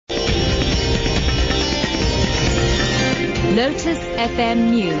Lotus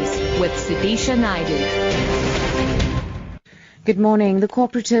FM News with Sudisha Naidu. Good morning. The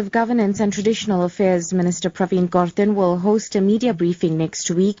Cooperative Governance and Traditional Affairs Minister Pravin Gordhan will host a media briefing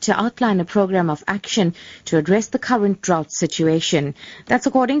next week to outline a program of action to address the current drought situation. That's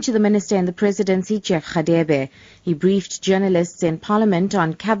according to the Minister in the Presidency, Jeff Radebe. He briefed journalists in Parliament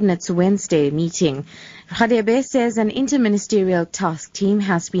on Cabinet's Wednesday meeting. Radebe says an interministerial task team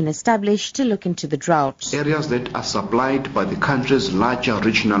has been established to look into the drought. Areas that are supplied by the country's larger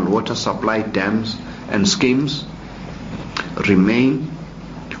regional water supply dams and schemes remain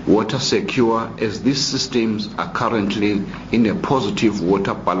water secure, as these systems are currently in a positive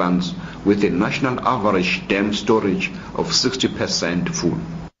water balance with a national average dam storage of 60% full.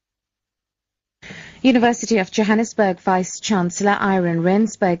 University of Johannesburg Vice-Chancellor Iron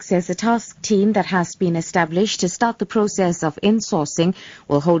Rensburg says a task team that has been established to start the process of insourcing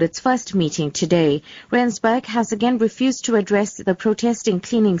will hold its first meeting today. Rensburg has again refused to address the protesting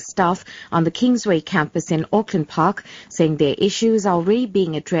cleaning staff on the Kingsway campus in Auckland Park, saying their issues are already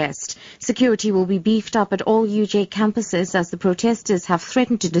being addressed. Security will be beefed up at all UJ campuses as the protesters have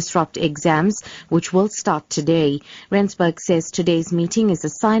threatened to disrupt exams, which will start today. Rensburg says today's meeting is a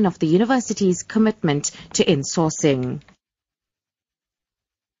sign of the university's commitment to insourcing.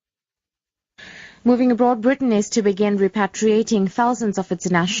 Moving abroad, Britain is to begin repatriating thousands of its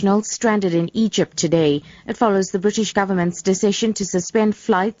nationals stranded in Egypt today. It follows the British government's decision to suspend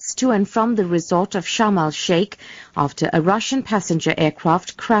flights to and from the resort of Sharm el-Sheikh after a Russian passenger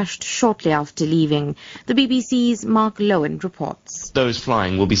aircraft crashed shortly after leaving. The BBC's Mark Lowen reports. Those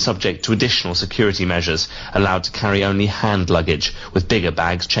flying will be subject to additional security measures, allowed to carry only hand luggage, with bigger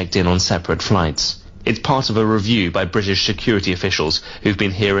bags checked in on separate flights. It's part of a review by British security officials who've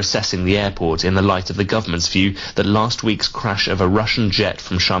been here assessing the airport in the light of the government's view that last week's crash of a Russian jet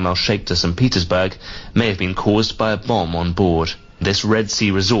from Sharm el-Sheikh to St. Petersburg may have been caused by a bomb on board. This Red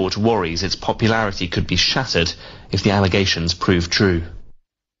Sea resort worries its popularity could be shattered if the allegations prove true.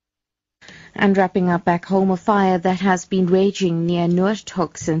 And wrapping up back home, a fire that has been raging near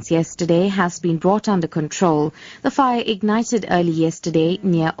Noordhoek since yesterday has been brought under control. The fire ignited early yesterday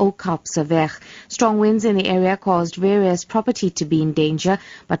near Oudtshoorn. Strong winds in the area caused various property to be in danger,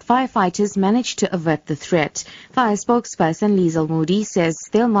 but firefighters managed to avert the threat. Fire spokesperson Liesel Moody says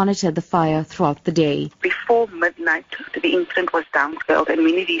they'll monitor the fire throughout the day. Before midnight, the incident was downscaled and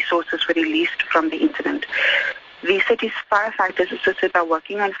many resources were released from the incident. The city's firefighters, assisted by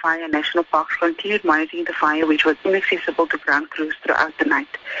Working on Fire National Parks, continued monitoring the fire, which was inaccessible to ground crews throughout the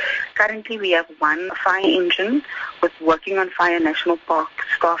night. Currently, we have one fire engine with Working on Fire National Park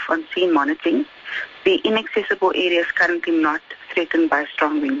staff on scene monitoring. The inaccessible area is currently not threatened by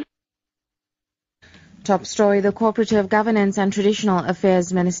strong winds. Top story, the Cooperative Governance and Traditional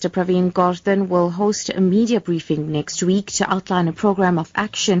Affairs Minister Pravin Gordhan will host a media briefing next week to outline a program of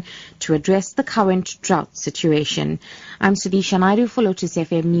action to address the current drought situation. I'm Sudisha Naidu for Lotus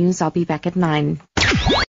FM News. I'll be back at 9.